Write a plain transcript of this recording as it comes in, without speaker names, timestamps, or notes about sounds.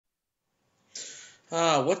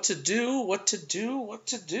What to do, what to do, what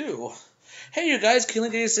to do. Hey, you guys,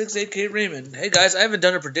 Killing86, aka Raymond. Hey, guys, I haven't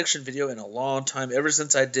done a prediction video in a long time, ever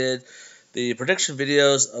since I did the prediction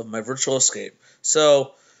videos of my virtual escape.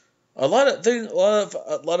 So, a lot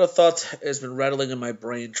of thoughts has been rattling in my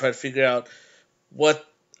brain, trying to figure out what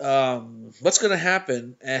what's going to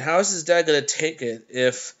happen and how is his dad going to take it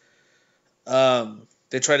if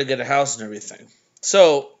they try to get a house and everything.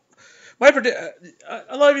 So, a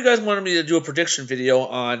lot of you guys wanted me to do a prediction video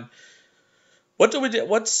on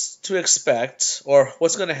what's to expect or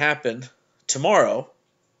what's going to happen tomorrow.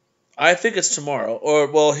 I think it's tomorrow,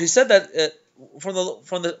 or well, he said that from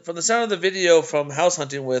the sound of the video from house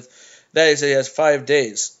hunting with that he said he has 5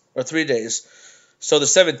 days or 3 days, so the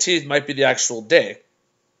 17th might be the actual day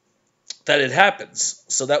that it happens.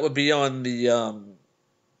 So that would be on the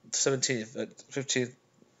 17th, 15th,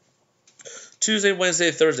 Tuesday,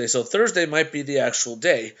 Wednesday, Thursday. So Thursday might be the actual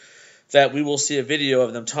day that we will see a video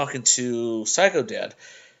of them talking to Psycho Dad.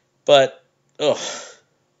 But,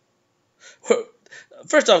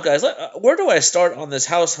 first off, guys, where do I start on this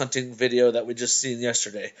house hunting video that we just seen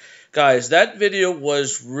yesterday? Guys, that video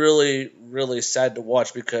was really, really sad to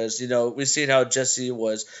watch because, we seen how Jesse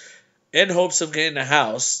was in hopes of getting a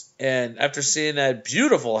house. And after seeing that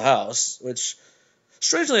beautiful house, which,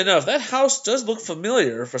 strangely enough, that house does look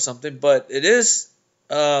familiar for something, but it is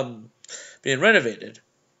being renovated.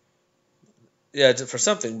 Yeah, for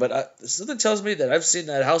something, but something tells me that I've seen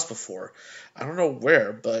that house before. I don't know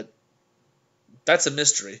where, but that's a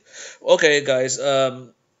mystery. Okay, guys. Let me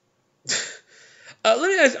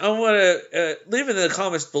ask, I want to leave in the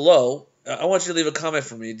comments below. I want you to leave a comment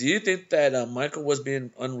for me. Do you think that Michael was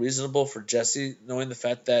being unreasonable for Jesse, knowing the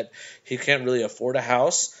fact that he can't really afford a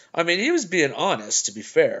house? I mean, he was being honest, to be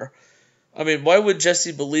fair. I mean, why would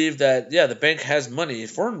Jesse believe that, yeah, the bank has money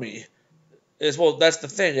for me? Well, that's the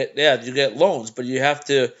thing. You get loans, but you have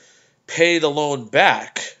to pay the loan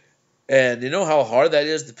back. And you know how hard that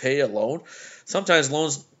is to pay a loan? Sometimes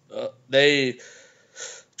loans, they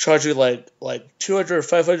charge you like $200 or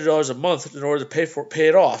 $500 a month in order to pay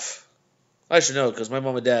it off. I should know because my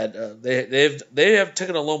mom and dad, they have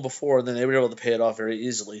taken a loan before and then they were able to pay it off very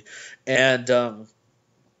easily. And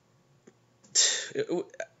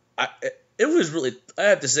it was really, I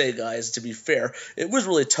have to say, guys, to be fair, it was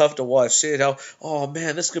really tough to watch, seeing how, oh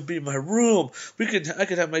man, this could be my room. I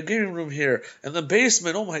could have my gaming room here, and the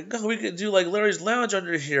basement. Oh my god, we could do like Larry's Lounge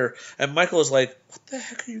under here. And Michael is like, what the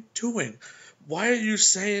heck are you doing? Why are you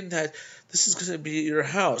saying that this is going to be your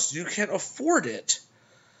house? You can't afford it.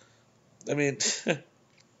 I mean,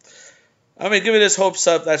 giving his hopes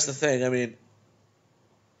up. That's the thing. I mean,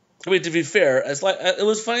 to be fair, it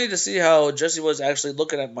was funny to see how Jesse was actually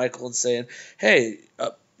looking at Michael and saying, "Hey,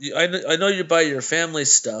 I know you buy your family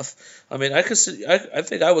stuff. I mean, I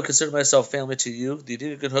think I would consider myself family to you. Do you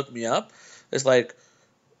think you could hook me up?" It's like,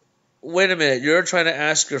 wait a minute, you're trying to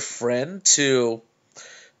ask your friend to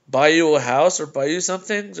buy you a house or buy you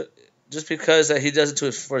something just because that he does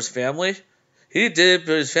it for his family? He did it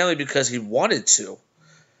for his family because he wanted to.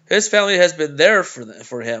 His family has been there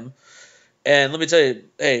for him. And let me tell you,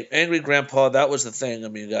 hey, Angry Grandpa, that was the thing. I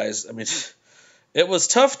mean, guys, it was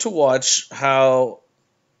tough to watch how...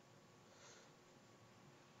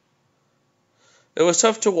 It was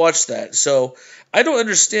tough to watch that. So, I don't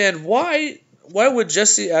understand why would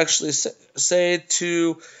Jesse actually say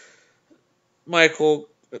to Michael...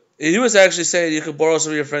 He was actually saying you could borrow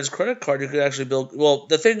some of your friend's credit card. You could actually build... Well,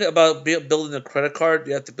 the thing about building a credit card,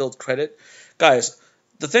 you have to build credit. Guys...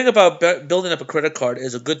 The thing about building up a credit card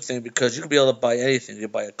is a good thing because you can be able to buy anything. You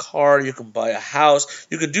can buy a car, you can buy a house,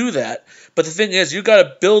 you can do that. But the thing is, you got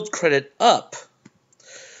to build credit up.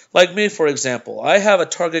 Like me, for example, I have a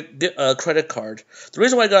Target credit card. The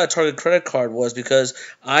reason why I got a Target credit card was because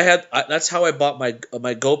that's how I bought my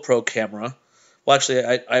GoPro camera. Well, actually,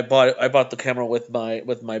 I bought the camera with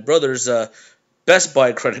my brother's Best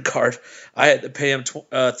Buy credit card. I had to pay him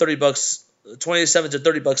 $30, $27 to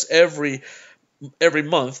 $30 every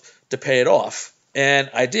month to pay it off, and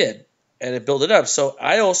I did, and it built it up. So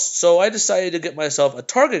I decided to get myself a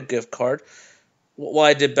Target gift card. Well,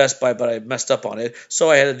 I did Best Buy, but I messed up on it, so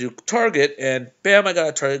I had to do Target, and bam, I got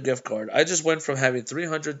a Target gift card. I just went from having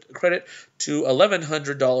 $300 credit to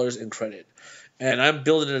 $1,100 in credit, and I'm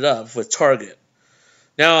building it up with Target.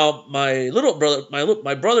 Now, my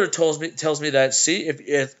brother tells me that, see,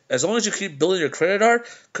 if as long as you keep building your credit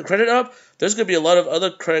up, there's going to be a lot of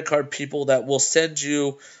other credit card people that will send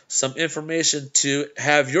you some information to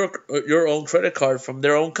have your own credit card from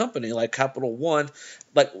their own company, like Capital One.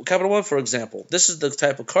 Like Capital One, for example, this is the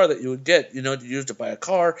type of card that you would get, to use to buy a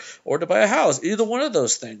car or to buy a house, either one of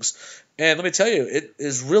those things. And let me tell you, it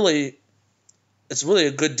is really it's really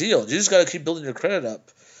a good deal. You just got to keep building your credit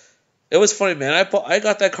up. It was funny, man. I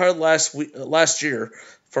got that card last year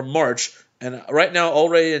for March, and right now,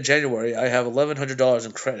 already in January, I have $1,100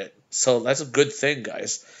 in credit. So that's a good thing,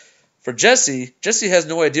 guys. For Jesse has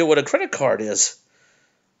no idea what a credit card is.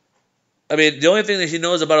 I mean, the only thing that he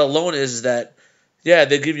knows about a loan is that, yeah,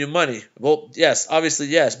 they give you money. Well, yes, obviously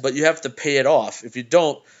yes, but you have to pay it off. If you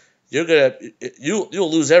don't,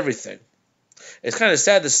 you'll lose everything. It's kind of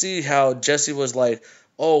sad to see how Jesse was like,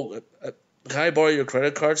 "Oh, can I borrow your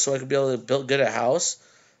credit card so I can be able to get a house?"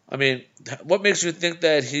 I mean, what makes you think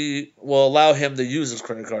that he will allow him to use his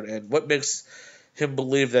credit card, and what makes him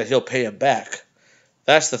believe that he'll pay him back?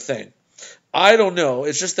 That's the thing. I don't know.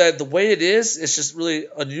 It's just that the way it is, it's just really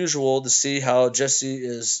unusual to see how Jesse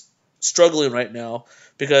is struggling right now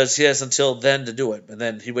because he has until then to do it, and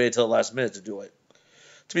then he waited till the last minute to do it.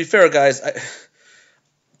 To be fair, guys,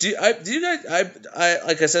 do you guys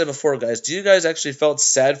like I said before, guys, do you guys actually felt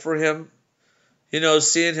sad for him? You know,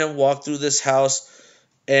 seeing him walk through this house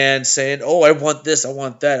and saying, "Oh, I want this, I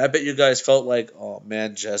want that." I bet you guys felt like, "Oh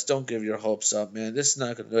man, Jess, don't give your hopes up, man. This is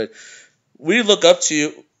not gonna do it." We look up to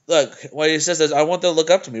you. Look, why he says this, I want them to look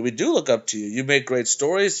up to me. We do look up to you. You make great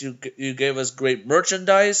stories. You gave us great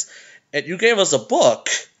merchandise, and you gave us a book.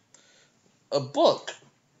 A book.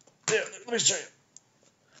 Here, let me show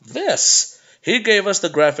you. This. He gave us the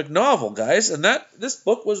graphic novel, guys, and this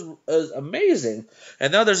book was amazing.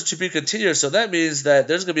 And now there's to be continued, so that means that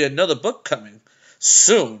there's going to be another book coming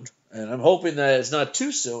soon. And I'm hoping that it's not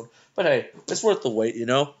too soon. But hey, it's worth the wait, you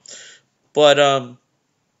know. But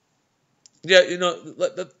yeah, he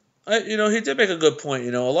did make a good point.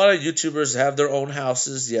 You know, a lot of YouTubers have their own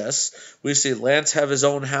houses. Yes, we see Lance have his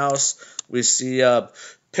own house. We see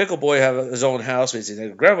Pickle Boy have his own house. We see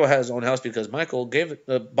Grandpa has his own house because Michael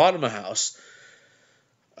bought him a house.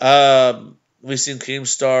 We've seen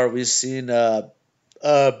Keemstar. We've seen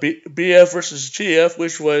BF versus GF,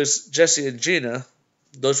 which was Jesse and Gina.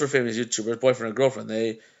 Those were famous YouTubers, boyfriend and girlfriend.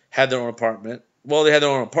 They had their own apartment. Well, they had their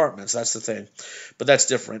own apartments. That's the thing, but that's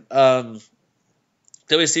different. Then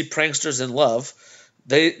we see Pranksters in Love.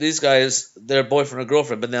 These guys, they're boyfriend and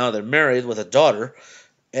girlfriend, but now they're married with a daughter,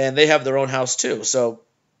 and they have their own house too. So,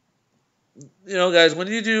 you know, guys, when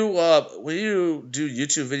you do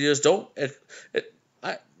YouTube videos,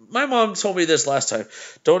 my mom told me this last time.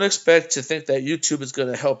 Don't expect to think that YouTube is going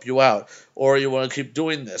to help you out, or you want to keep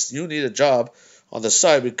doing this. You need a job on the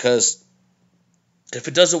side because if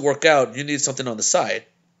it doesn't work out, you need something on the side,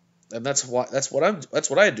 and that's what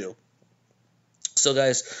I do. So,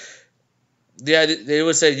 guys, yeah, they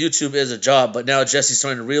would say YouTube is a job, but now Jesse's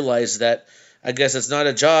starting to realize that I guess it's not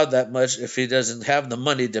a job that much if he doesn't have the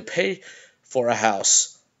money to pay for a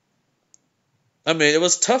house. I mean, it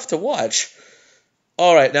was tough to watch.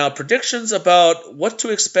 All right, now predictions about what to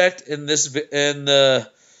expect in the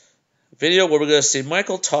video where we're going to see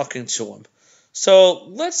Michael talking to him. So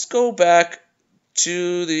let's go back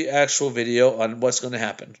to the actual video on what's going to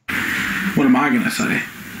happen. What am I going to say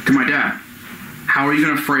to my dad? How are you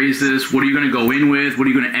going to phrase this? What are you going to go in with? What are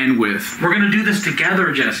you going to end with? We're going to do this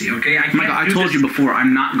together, Jesse, okay? Michael, I told you before,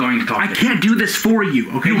 I'm not going to talk to you. I can't do this for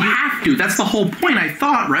you, okay? You have to. That's the whole point, I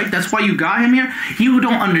thought, right? That's why you got him here? You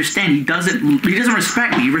don't understand. He doesn't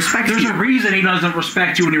respect me. He respects you. There's a reason he doesn't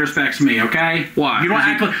respect you when he respects me, okay? Why? You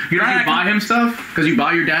don't buy him stuff? Because you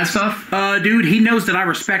buy your dad stuff? Dude, he knows that I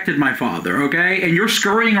respected my father, okay? And you're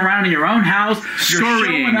scurrying around in your own house. You're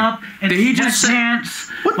showing up in Did he just say...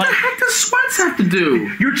 What the heck does sweats have to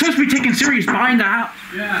do? You're supposed to be taking serious buying the house.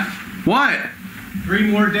 Yeah. What?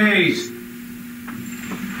 3 more days.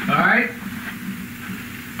 All right?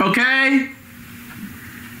 Okay.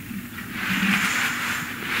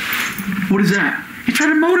 What is that? He's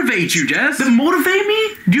trying to motivate you, Jess. To motivate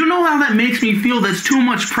me? Do you know how that makes me feel? That's too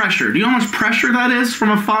much pressure. Do you know how much pressure that is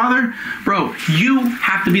from a father? Bro, you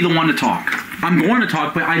have to be the one to talk. I'm going to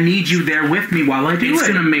talk, but I need you there with me while I do it. It's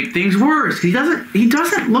going to make things worse. He doesn't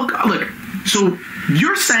look. So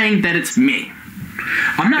you're saying that it's me.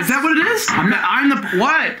 I'm not. Is that what it is? I'm the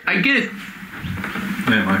what? I get it.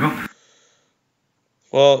 Hey, Michael.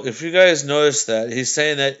 Well, if you guys notice that, he's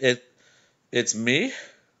saying that it's me.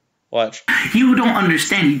 Watch. You don't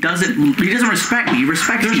understand. He doesn't respect me. He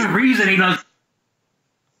respects There's you. a reason he doesn't.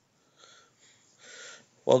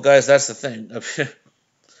 Well, guys, that's the thing.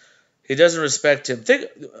 He doesn't respect him.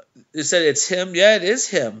 You said it's him. Yeah, it is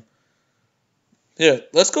him. Here,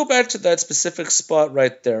 let's go back to that specific spot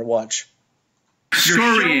right there. Watch.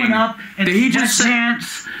 You're showing up in Did he just say...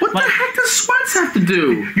 What the heck does sweats have to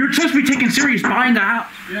do? You're supposed to be taking serious buying the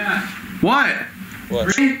house. Yeah. What?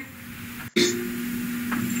 Watch. Really?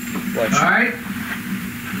 Watch. All right?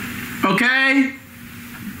 Okay.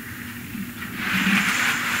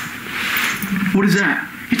 What is that?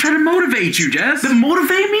 He's trying to motivate you, Jess. That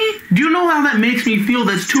motivate me? Do you know how that makes me feel?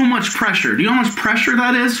 That's too much pressure. Do you know how much pressure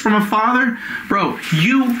that is from a father? Bro,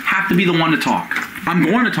 you have to be the one to talk. I'm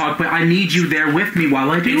going to talk, but I need you there with me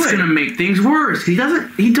while I do It's it. gonna make things worse. He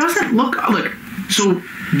doesn't look. So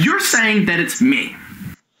you're saying that it's me?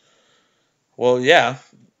 Well, yeah.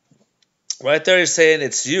 Right there, he's saying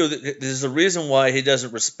it's you. There's a reason why he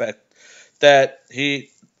doesn't respect that he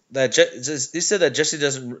said that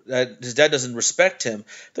that his dad doesn't respect him.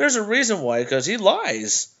 There's a reason why, because he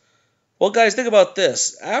lies. Well, guys, think about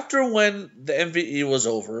this. After when the MVE was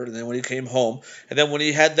over, and then when he came home, and then when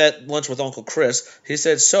he had that lunch with Uncle Chris, he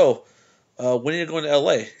said, "So, when are you going to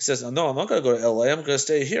LA?" He says, "No, I'm not going to go to LA. I'm going to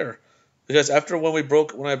stay here." Because after when I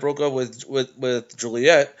broke up with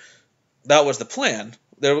Juliet, that was the plan.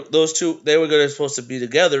 Those two, they were supposed to be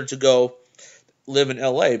together to go live in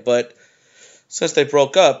LA, but since they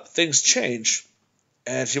broke up, things changed,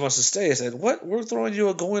 and she wants to stay. I said, "What? We're throwing you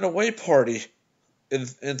a going away party in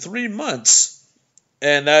 3 months,"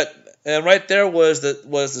 and right there was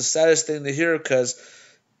the saddest thing to hear, because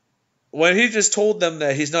when he just told them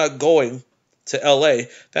that he's not going to LA,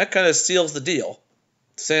 that kind of seals the deal,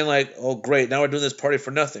 saying like, "Oh great, now we're doing this party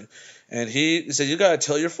for nothing." And he said, "You got to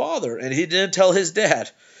tell your father," and he didn't tell his dad.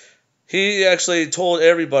 He actually told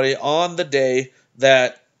everybody on the day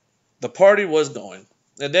that the party was going.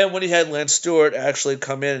 And then when he had Lance Stewart actually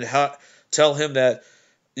come in and tell him that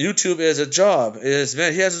YouTube is a job, he has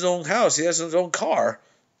his own house, he has his own car.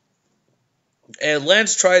 And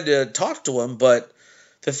Lance tried to talk to him, but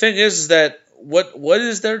the thing is that what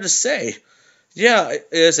is there to say? Yeah,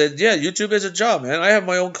 I said, yeah, YouTube is a job, man. I have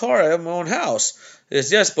my own car, I have my own house.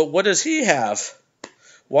 Yes, but what does he have?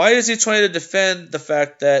 Why is he trying to defend the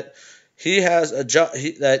fact that he has a job?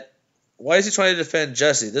 Why is he trying to defend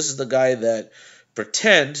Jesse? This is the guy that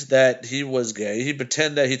pretend that he was gay. He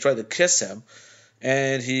pretend that he tried to kiss him,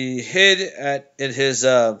 and he hid in his.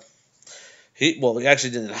 He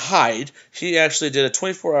actually didn't hide. He actually did a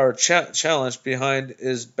 24-hour challenge behind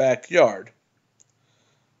his backyard,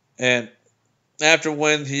 and after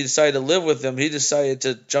when he decided to live with him, he decided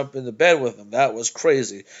to jump into bed with him. That was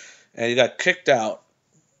crazy, and he got kicked out.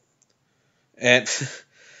 And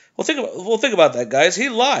we'll think about that, guys. He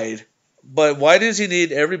lied, but why does he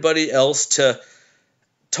need everybody else to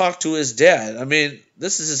talk to his dad? I mean,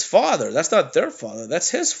 this is his father. That's not their father. That's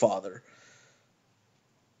his father.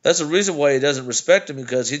 That's the reason why he doesn't respect him,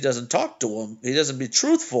 because he doesn't talk to him. He doesn't be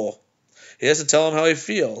truthful. He doesn't tell him how he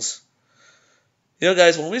feels. You know,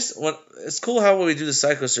 guys, when it's cool how when we do the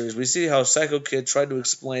Psycho series, we see how Psycho Kid tried to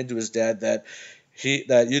explain to his dad that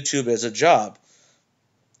YouTube is a job.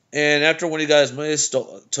 And after when he got his money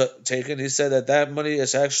taken, he said that money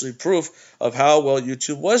is actually proof of how well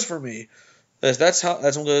YouTube was for me. That's I'm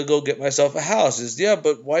gonna go get myself a house. Yeah,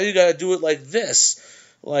 but why you gotta do it like this?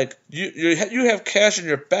 Like you have cash in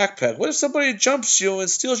your backpack. What if somebody jumps you and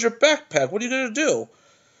steals your backpack? What are you gonna do?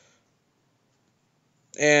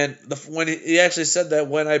 And when he actually said that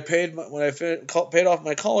when I paid off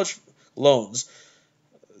my college loans,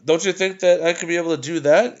 don't you think that I could be able to do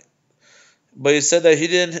that? But he said that he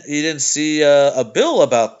didn't see a bill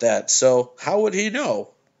about that. So how would he know?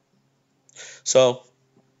 So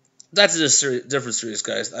that's a different series,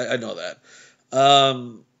 guys. I know that.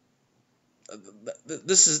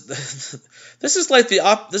 This is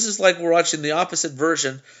like we're watching the opposite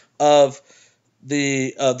version of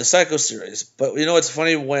the Psycho series. But you know it's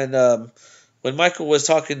funny when Michael was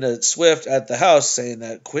talking to Swift at the house, saying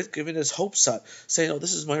that quit giving his hopes up, saying, "Oh,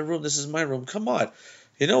 this is my room. Come on."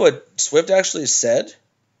 You know what Swift actually said?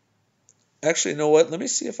 Actually, you know what? Let me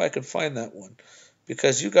see if I can find that one,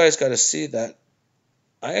 because you guys got to see that.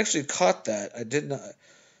 I actually caught that. I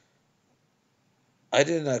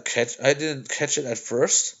didn't catch it at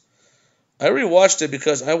first. I rewatched it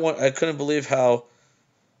because I couldn't believe how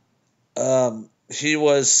he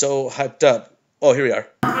was so hyped up. Oh, here we are.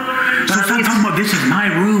 Stop talking about this is my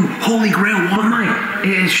room, holy grail water. Mike,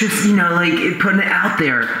 it's just, like putting it out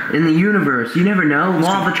there in the universe. You never know.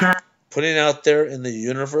 Law of attraction. Putting it out there in the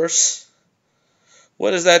universe?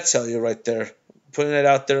 What does that tell you right there? Putting it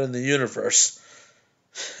out there in the universe.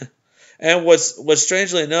 And what's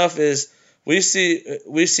strangely enough is we see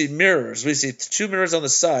mirrors. We see 2 mirrors on the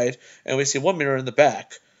side, and we see 1 mirror in the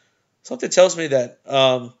back. Something tells me that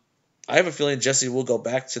I have a feeling Jesse will go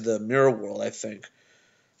back to the mirror world, I think.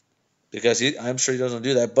 Because I'm sure he doesn't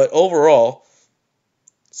do that. But overall,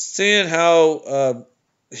 seeing how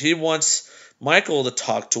he wants Michael to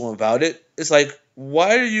talk to him about it, it's like,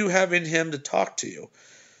 why are you having him to talk to you?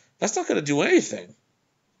 That's not going to do anything.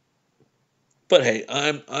 But hey,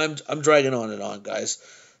 I'm dragging on and on, guys.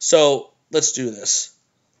 So let's do this.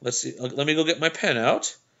 Let's see. Let me go get my pen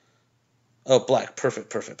out. Oh, black.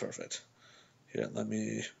 Perfect. Here, let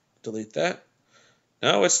me delete that.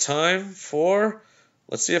 Now it's time for,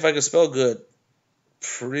 let's see if I can spell good.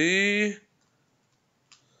 Prediction.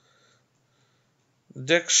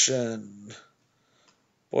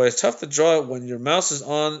 Boy, it's tough to draw it when your mouse is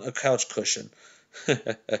on a couch cushion.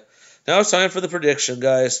 Now it's time for the prediction,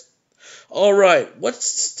 guys. All right,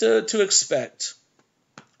 what's to expect?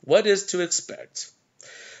 What is to expect?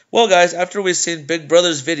 Well, guys, after we've seen Big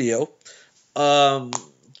Brother's video, telling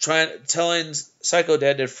Psycho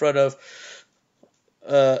Dad in front of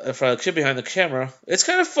Kid Behind the Camera, it's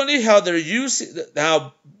kind of funny how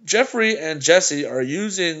how Jeffrey and Jesse are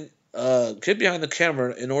using Kid Behind the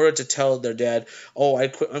Camera in order to tell their dad, "Oh,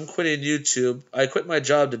 I'm quitting YouTube. I quit my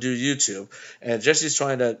job to do YouTube." And Jesse's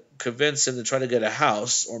trying to convince him to try to get a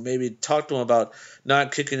house, or maybe talk to him about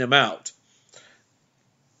not kicking him out.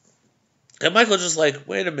 And Michael's just like,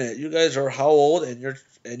 "Wait a minute, you guys are how old, and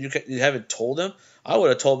you haven't told him? I would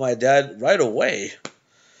have told my dad right away."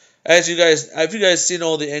 Have you guys seen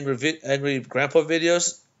all the angry grandpa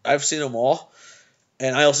videos? I've seen them all,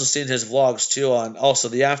 and I also seen his vlogs too on also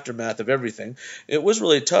the aftermath of everything. It was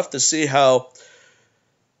really tough to see how,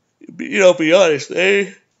 be honest,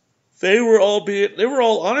 they were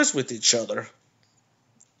all honest with each other.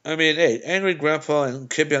 I mean, hey, angry grandpa and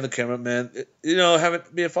Kid Behind the Camera, man, being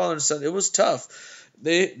a father and son, it was tough.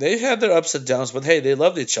 They had their ups and downs, but hey, they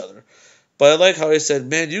loved each other. But I like how he said,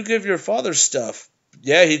 "Man, you give your father stuff."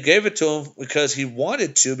 Yeah, he gave it to him because he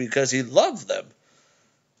wanted to, because he loved them.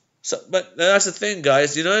 So, but that's the thing,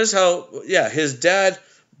 guys. You notice how, his dad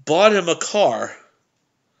bought him a car.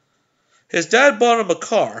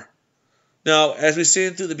 Now, as we've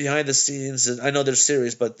seen through the behind the scenes, and I know they're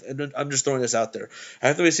serious, but I'm just throwing this out there.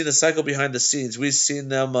 After we've seen the Psycho behind the scenes, we've seen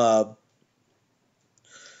them.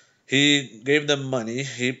 He gave them money.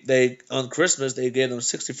 On Christmas they gave them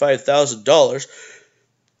 $65,000.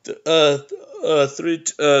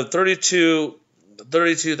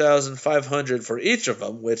 32,500 for each of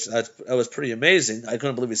them, which that was pretty amazing. I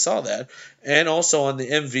couldn't believe we saw that. And also on the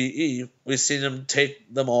MVE, we've seen him take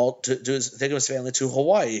his family to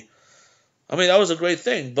Hawaii. I mean, that was a great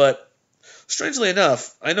thing, but strangely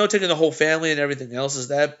enough, I know taking the whole family and everything else is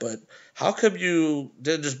that, but how come you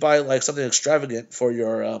didn't just buy like something extravagant for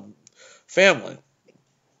your family?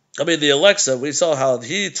 I mean, the Alexa, we saw how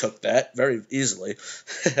he took that very easily.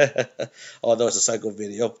 Although it's a Psycho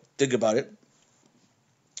video. Think about it.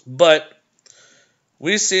 But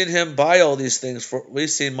we've seen him buy all these things we've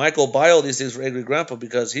seen Michael buy all these things for Angry Grandpa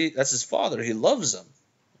because that's his father. He loves him.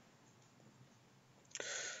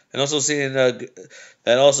 And also seeing that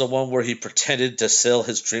also one where he pretended to sell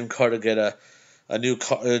his dream car to get a new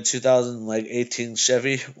car, 2018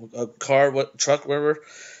 Chevy truck, whatever.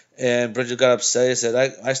 And Bridget got upset. He said,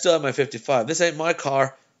 I still have my 55. This ain't my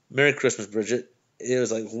car. Merry Christmas, Bridget. It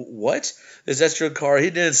was like, what? Is that your car? He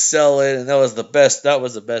didn't sell it, and that was the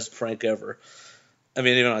best prank ever. I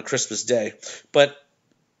mean, even on Christmas Day. But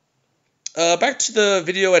back to the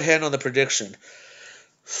video at hand on the prediction.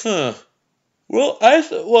 Well,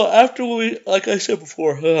 after like I said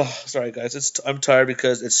before, sorry guys, I'm tired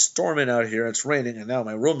because it's storming out here, it's raining, and now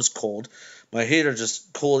my room's cold. My heater is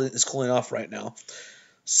cooling off right now.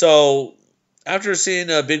 So, after seeing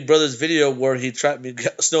Big Brother's video where he tried to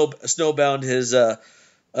snowbound his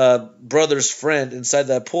brother's friend inside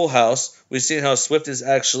that pool house, we've seen how Swift is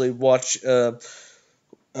actually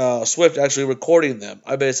recording them.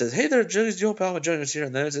 I bet it says, "Hey there, Joe Palmajuggernugget's here,"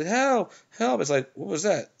 and then it says, "Help! It's like, what was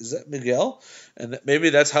that? Is that Miguel?" And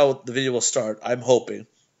maybe that's how the video will start. I'm hoping.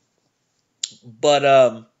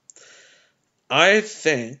 But I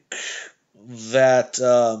think that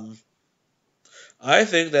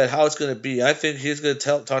how it's going to be, I think he's going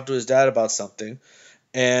to talk to his dad about something,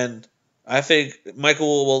 and I think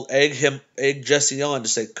Michael will egg Jesse on to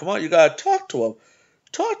say, "Come on, you got to talk to him.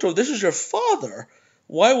 Talk to him. This is your father.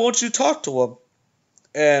 Why won't you talk to him?"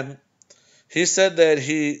 And he said that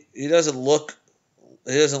he doesn't look.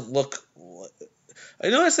 I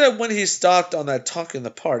noticed that when he stopped on that talk in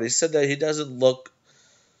the part, he said that he doesn't look.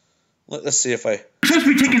 Let's see if I. You're supposed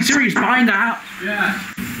to be taken serious buying the house. Yeah.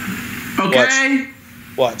 Okay.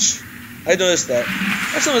 Watch. I noticed that.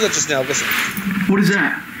 I saw that just now. Listen. What is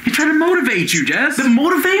that? He's trying to motivate you, Jess. To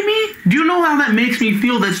motivate me? Do you know how that makes me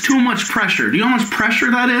feel? That's too much pressure. Do you know how much pressure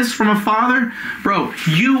that is from a father? Bro,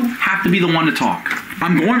 you have to be the one to talk.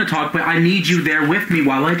 I'm going to talk, but I need you there with me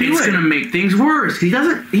while I do it. It's going to make things worse. He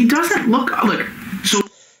doesn't look. So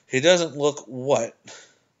he doesn't look what?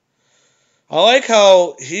 I like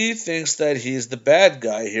how he thinks that he's the bad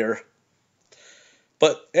guy here.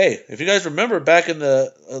 But, hey, if you guys remember back in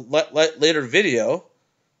the later video,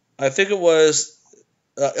 I think it was.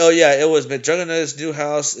 It was Mcjuggernuggets' new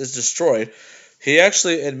house is destroyed. He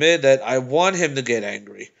actually admitted that I want him to get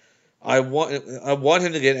angry. I want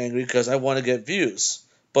him to get angry because I want to get views.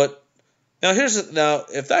 But now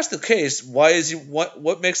if that's the case, why is he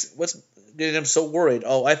what's getting him so worried?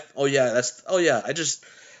 I just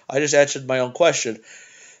answered my own question.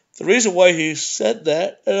 The reason why he said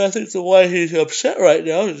that, and I think the why he's upset right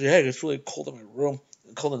now is, it's really cold in my room,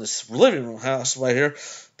 cold in this living room house right here.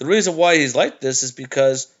 The reason why he's like this is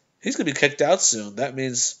because he's going to be kicked out soon. That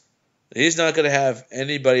means he's not going to have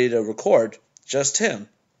anybody to record, just him.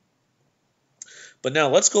 But now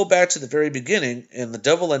let's go back to the very beginning in The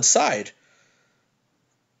Devil Inside.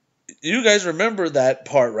 You guys remember that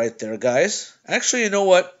part right there, guys? Actually, you know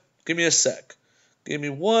what? Give me a sec. Give me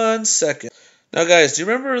 1 second. Now, guys, do you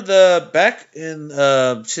remember back in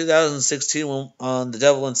 2016 when on the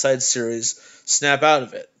Devil Inside series, Snap Out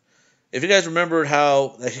of It? If you guys remembered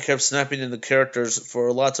how he kept snapping into characters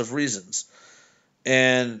for lots of reasons.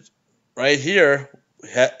 And right here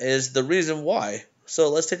is the reason why. So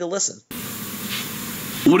let's take a listen.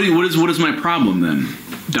 What is my problem then,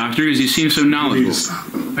 Doctor? Because you seem so knowledgeable.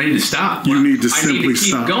 I need to stop. You need to simply keep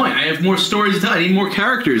stop. Going. I have more stories to tell. I need more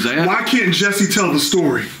characters. Why can't Jesse tell the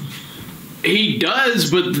story? He does,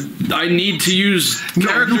 but I need to use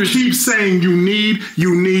characters. No, you keep saying you need,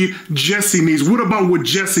 Jesse needs. What about what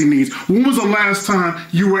Jesse needs? When was the last time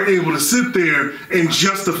you were able to sit there and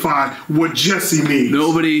justify what Jesse needs?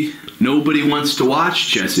 Nobody wants to watch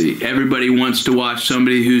Jesse. Everybody wants to watch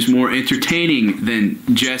somebody who's more entertaining than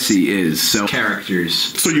Jesse is. So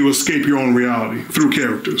characters. So you escape your own reality through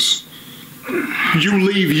characters. You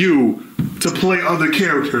leave you to play other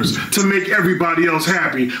characters, to make everybody else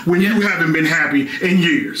happy when you haven't been happy in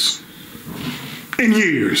years. In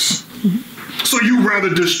years. So you rather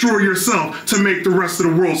destroy yourself to make the rest of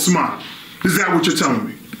the world smile. Is that what you're telling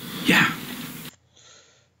me? Yeah.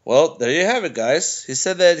 Well, there you have it, guys. He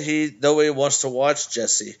said that nobody wants to watch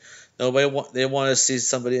Jesse. They want to see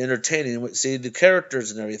somebody entertaining, see the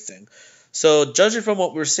characters and everything. So, judging from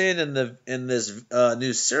what we're seeing in this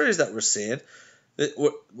new series that we're seeing,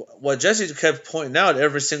 what Jesse kept pointing out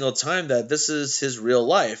every single time, that this is his real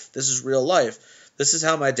life. This is real life. This is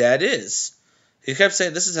how my dad is. He kept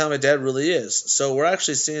saying this is how my dad really is. So we're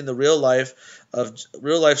actually seeing the real life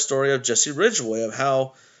story of Jesse Ridgway, of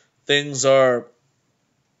how things are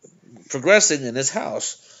progressing in his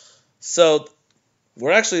house. So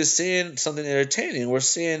we're actually seeing something entertaining. We're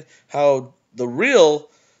seeing how the real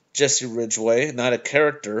Jesse Ridgway, not a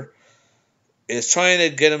character, is trying to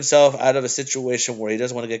get himself out of a situation where he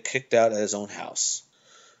doesn't want to get kicked out at his own house.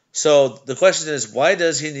 So the question is, why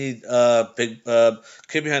does he need big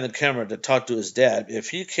kid behind the camera to talk to his dad if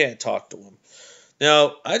he can't talk to him?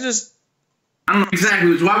 Now, I don't know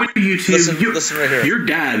exactly. Why would you YouTube? Listen right here. Your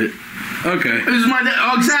dad. Okay. This is my dad.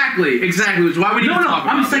 Oh, exactly. Why would you talk about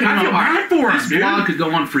I'm saying I feel bad for him, This vlog could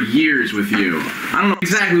go on for years with you. I don't know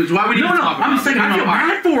exactly. Why would you talk about I'm saying I feel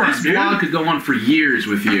bad for him, This vlog could go on for years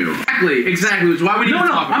with you. Exactly. Why would you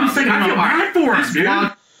talk about I'm saying I feel bad for him,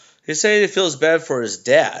 dude. He's saying he feels bad for his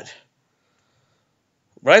dad.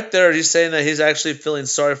 Right there, he's saying that he's actually feeling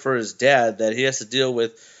sorry for his dad, that he has to deal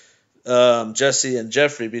with Jesse and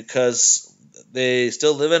Jeffrey because they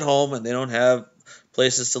still live at home and they don't have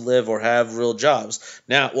places to live or have real jobs.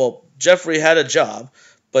 Now, well, Jeffrey had a job,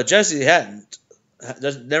 but Jesse hadn't.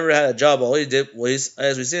 Never had a job. All he did was,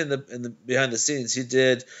 as we see in the behind the scenes, he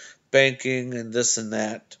did banking and this and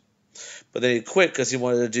that. But then he quit because he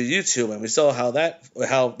wanted to do YouTube, and we saw how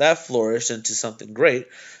that flourished into something great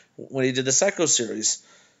when he did the Psycho series.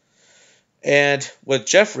 And with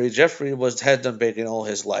Jeffrey had done banking all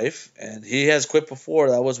his life, and he has quit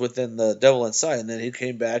before. That was within the Devil Inside, and then he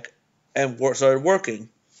came back and started working.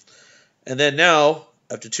 And then now,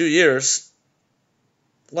 after 2 years,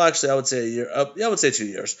 well, actually, I would say a year. I would say 2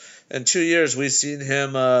 years. In 2 years, we've seen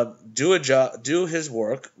him do his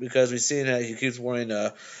work, because we've seen that he keeps wearing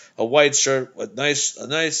a white shirt with a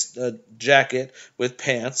nice jacket with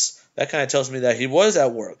pants. That kind of tells me that he was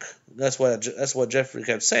at work. That's what Jeffrey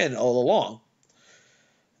kept saying all along.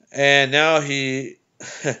 And now he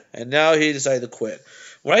decided to quit.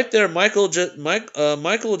 Right there, Michael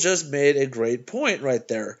just made a great point right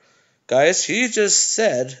there, guys. He just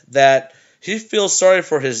said that he feels sorry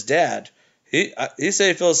for his dad. He said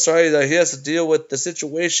he feels sorry that he has to deal with the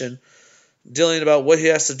situation, dealing about what he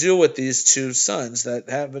has to do with these two sons that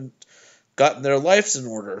haven't gotten their lives in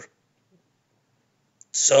order.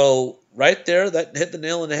 So right there, that hit the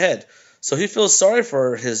nail on the head. So he feels sorry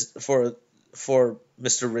for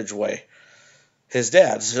Mr. Ridgway, his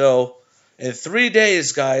dad. So In 3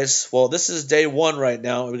 days, guys, well, this is day 1 right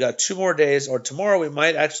now. We got 2 more days, or tomorrow we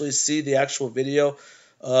might actually see the actual video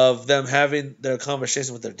of them having their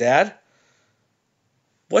conversation with their dad.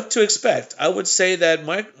 What to expect? I would say that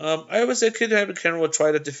Kidbehindacamera will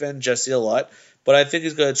try to defend Jesse a lot, but I think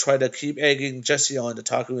he's going to try to keep egging Jesse on to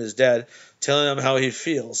talk to his dad, telling him how he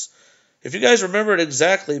feels. If you guys remember it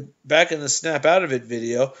exactly, back in the Snap Out of It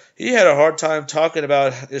video, he had a hard time talking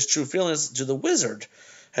about his true feelings to the wizard.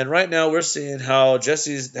 And right now we're seeing how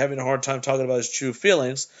Jesse's having a hard time talking about his true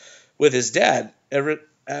feelings with his dad.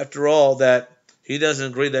 After all, that he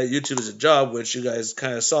doesn't agree that YouTube is a job, which you guys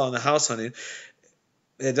kind of saw in the house hunting.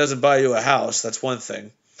 It doesn't buy you a house. That's one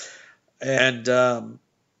thing. And they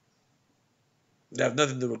have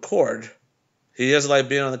nothing to record. He doesn't like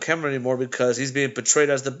being on the camera anymore because he's being portrayed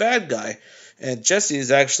as the bad guy. And Jesse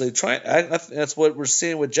is actually trying. That's what we're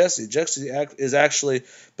seeing with Jesse. Jesse is actually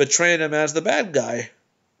portraying him as the bad guy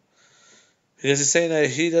because he's saying that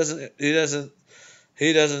he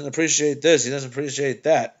doesn't appreciate this. He doesn't appreciate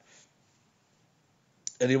that,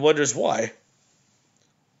 and he wonders why.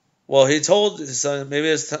 Well, he told his son,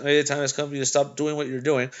 maybe the time has come for you to stop doing what you're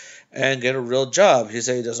doing and get a real job. He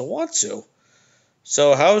said he doesn't want to.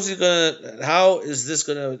 So how is this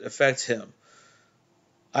gonna affect him?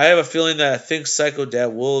 I have a feeling that I think Psycho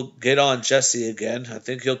Dad will get on Jesse again. I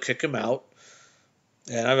think he'll kick him out.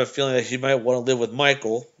 And I have a feeling that he might want to live with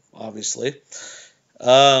Michael, obviously.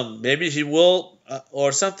 Maybe he will,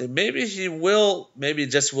 or something. Maybe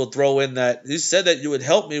Jesse will throw in that, you said that you would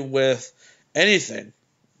help me with anything.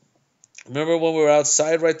 Remember when we were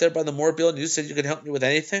outside right there by the Moore building? You said you could help me with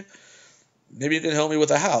anything? Maybe you can help me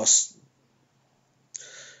with a house.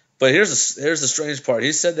 But here's the strange part.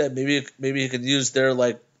 He said that maybe he could use their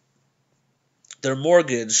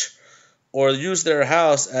mortgage or use their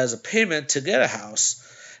house as a payment to get a house.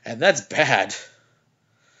 And that's bad.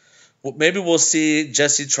 Maybe we'll see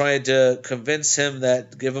Jesse trying to convince him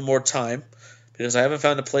that give him more time because I haven't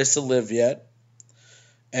found a place to live yet.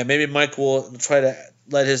 And maybe Mike will try to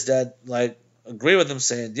let his dad agree with him,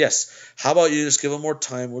 saying, yes, how about you just give him more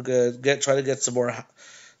time? We're gonna try to get some more.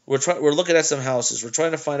 We're looking at some houses. We're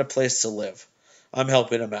trying to find a place to live. I'm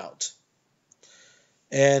helping him out.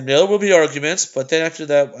 And there will be arguments, but then after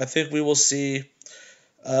that, I think we will see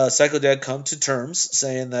Psycho Dad come to terms,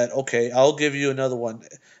 saying that, okay, I'll give you another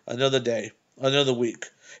day, another week.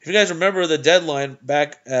 If you guys remember the deadline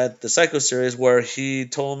back at the Psycho series where he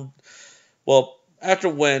told him, well, after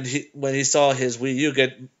when he saw his Wii U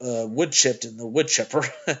get wood chipped in the wood chipper,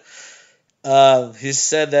 he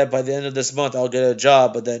said that by the end of this month I'll get a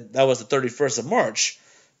job, but then that was the 31st of March.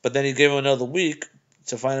 But then he gave him another week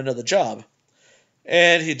to find another job.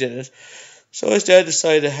 And he didn't. So his dad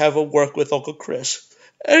decided to have him work with Uncle Chris.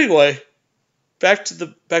 Anyway, back to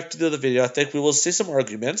the other video. I think we will see some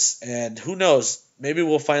arguments, and who knows, maybe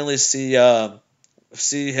we'll finally see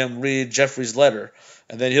him read Jeffrey's letter,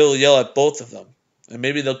 and then he'll yell at both of them. And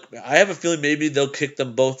I have a feeling maybe they'll kick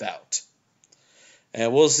them both out.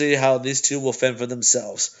 And we'll see how these two will fend for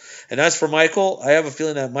themselves. And as for Michael, I have a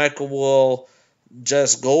feeling that Michael will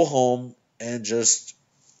just go home and just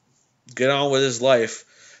get on with his life,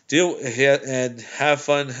 and have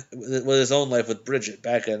fun with his own life with Bridget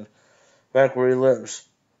back where he lives.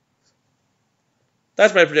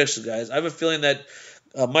 That's my prediction, guys. I have a feeling that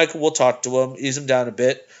Michael will talk to him, ease him down a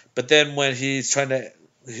bit, but then when he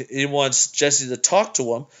wants Jesse to talk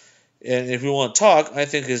to him, and if he won't talk, I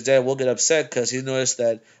think his dad will get upset because he noticed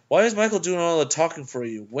that, why is Michael doing all the talking for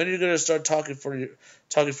you? When are you going to start talking for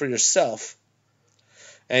yourself?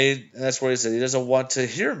 And that's where he said he doesn't want to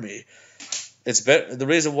hear me. It's better.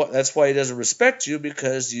 That's why he doesn't respect you,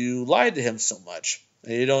 because you lied to him so much,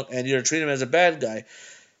 and you're treating him as a bad guy.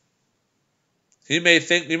 You might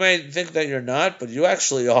think that you're not, but you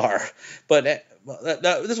actually are. But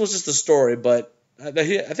this was just a story. But I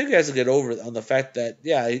think he has to get over on the fact that,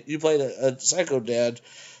 yeah, you played a psycho dad.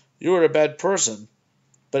 You were a bad person.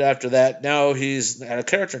 But after that, now he's out of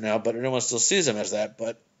character now, but everyone still sees him as that.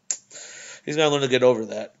 But he's going to learn to get over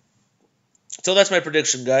that. So that's my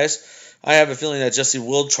prediction, guys. I have a feeling that Jesse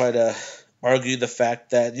will try to argue the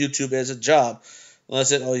fact that YouTube is a job. And I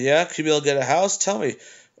said, oh yeah, can you get a house? Tell me.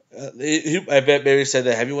 I bet Barry said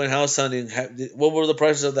that. Have you went house hunting? What were the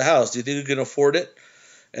prices of the house? Do you think you can afford it?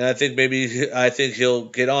 And I think he'll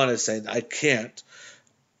get on it saying, I can't.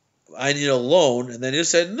 I need a loan. And then you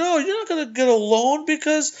said, no, you're not going to get a loan,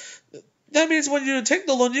 because that means when you take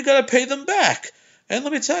the loan, you got to pay them back. And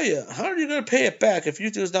let me tell you, how are you going to pay it back if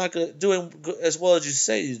YouTube is not doing as well as you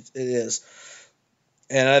say it is?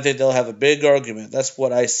 And I think they'll have a big argument. That's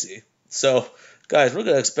what I see. So, guys, we're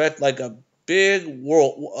going to expect like a big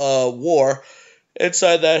war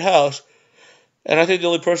inside that house. And I think the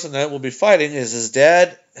only person that will be fighting is his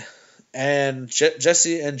dad and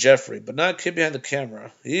Jesse and Jeffrey, but not Kid Behind the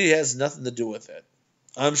Camera. He has nothing to do with it.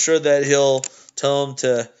 I'm sure that he'll tell him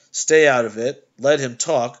to stay out of it, let him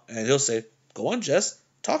talk, and he'll say, go on, Jess,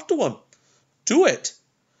 talk to him. Do it.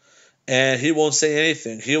 And he won't say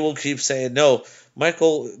anything. He will keep saying, no,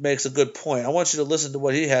 Michael makes a good point. I want you to listen to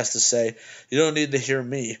what he has to say. You don't need to hear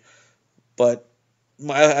me. But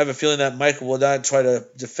I have a feeling that Michael will not try to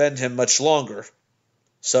defend him much longer.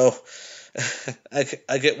 So I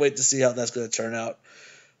can't wait to see how that's going to turn out.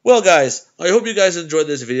 Well, guys, I hope you guys enjoyed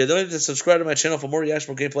this video. Don't forget to subscribe to my channel for more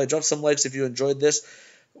reaction, more gameplay. Drop some likes if you enjoyed this.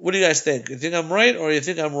 What do you guys think? You think I'm right or you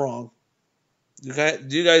think I'm wrong? Do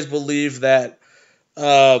you guys believe that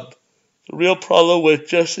the real problem with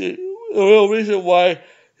Jesse, the real reason why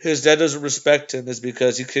his dad doesn't respect him is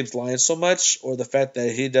because he keeps lying so much, or the fact that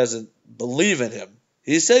he doesn't believe in him?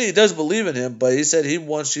 He said he does believe in him, but he said he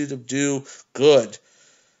wants you to do good.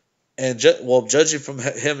 And judging from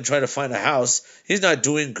him trying to find a house, he's not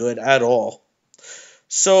doing good at all.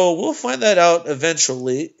 So we'll find that out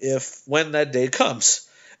eventually when that day comes.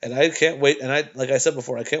 And I can't wait. And like I said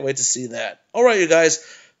before, I can't wait to see that. All right, you guys.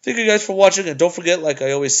 Thank you guys for watching. And don't forget, like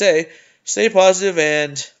I always say, stay positive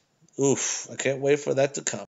and I can't wait for that to come.